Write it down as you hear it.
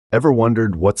Ever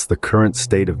wondered what's the current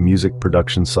state of music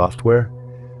production software?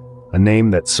 A name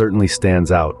that certainly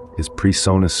stands out is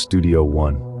PreSonus Studio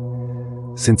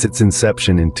One. Since its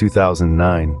inception in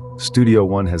 2009, Studio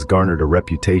One has garnered a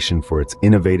reputation for its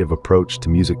innovative approach to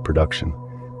music production,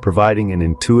 providing an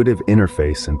intuitive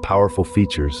interface and powerful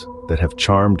features that have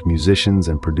charmed musicians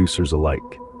and producers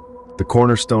alike. The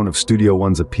cornerstone of Studio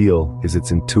One's appeal is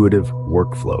its intuitive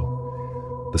workflow.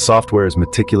 The software is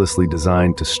meticulously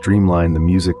designed to streamline the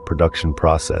music production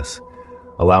process,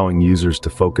 allowing users to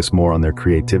focus more on their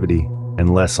creativity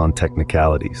and less on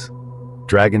technicalities.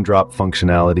 Drag-and-drop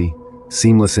functionality,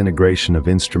 seamless integration of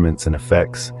instruments and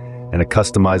effects, and a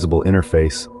customizable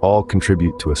interface all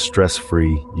contribute to a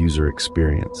stress-free user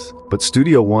experience. But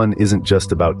Studio One isn't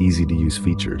just about easy-to-use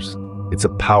features. It's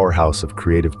a powerhouse of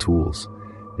creative tools.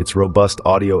 Its robust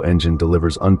audio engine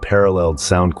delivers unparalleled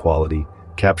sound quality,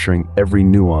 capturing every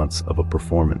nuance of a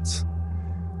performance.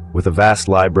 With a vast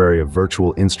library of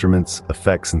virtual instruments,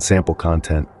 effects, and sample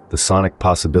content, the sonic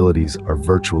possibilities are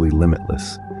virtually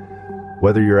limitless.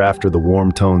 Whether you're after the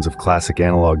warm tones of classic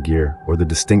analog gear or the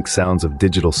distinct sounds of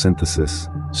digital synthesis,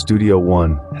 Studio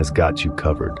One has got you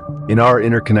covered. In our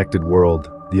interconnected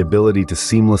world, the ability to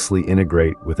seamlessly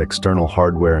integrate with external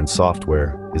hardware and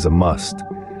software is a must,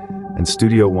 and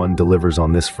Studio One delivers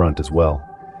on this front as well.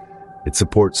 It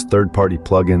supports third-party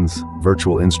plugins,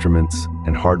 virtual instruments,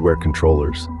 and hardware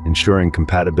controllers, ensuring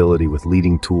compatibility with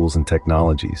leading tools and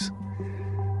technologies.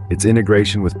 Its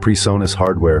integration with PreSonus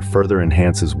hardware further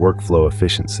enhances workflow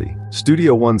efficiency.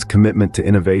 Studio One's commitment to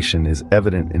innovation is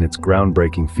evident in its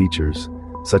groundbreaking features,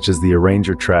 such as the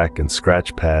Arranger track and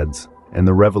scratch pads, and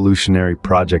the revolutionary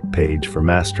project page for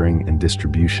mastering and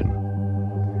distribution.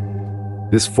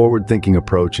 This forward-thinking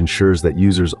approach ensures that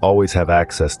users always have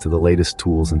access to the latest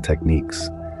tools and techniques.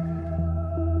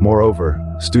 Moreover,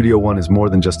 Studio One is more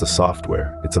than just a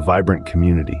software, it's a vibrant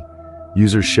community.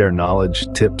 Users share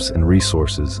knowledge, tips, and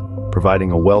resources,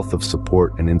 providing a wealth of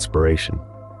support and inspiration.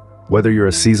 Whether you're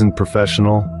a seasoned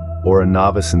professional or a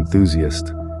novice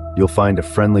enthusiast, you'll find a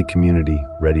friendly community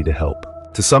ready to help.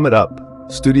 To sum it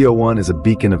up, Studio One is a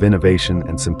beacon of innovation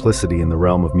and simplicity in the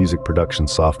realm of music production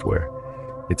software.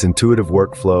 Its intuitive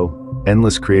workflow,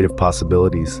 endless creative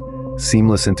possibilities,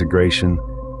 seamless integration,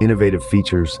 innovative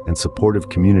features, and supportive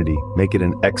community make it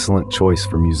an excellent choice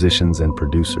for musicians and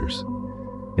producers.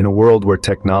 In a world where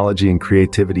technology and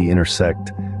creativity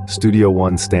intersect, Studio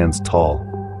One stands tall,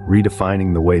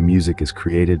 redefining the way music is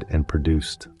created and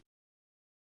produced.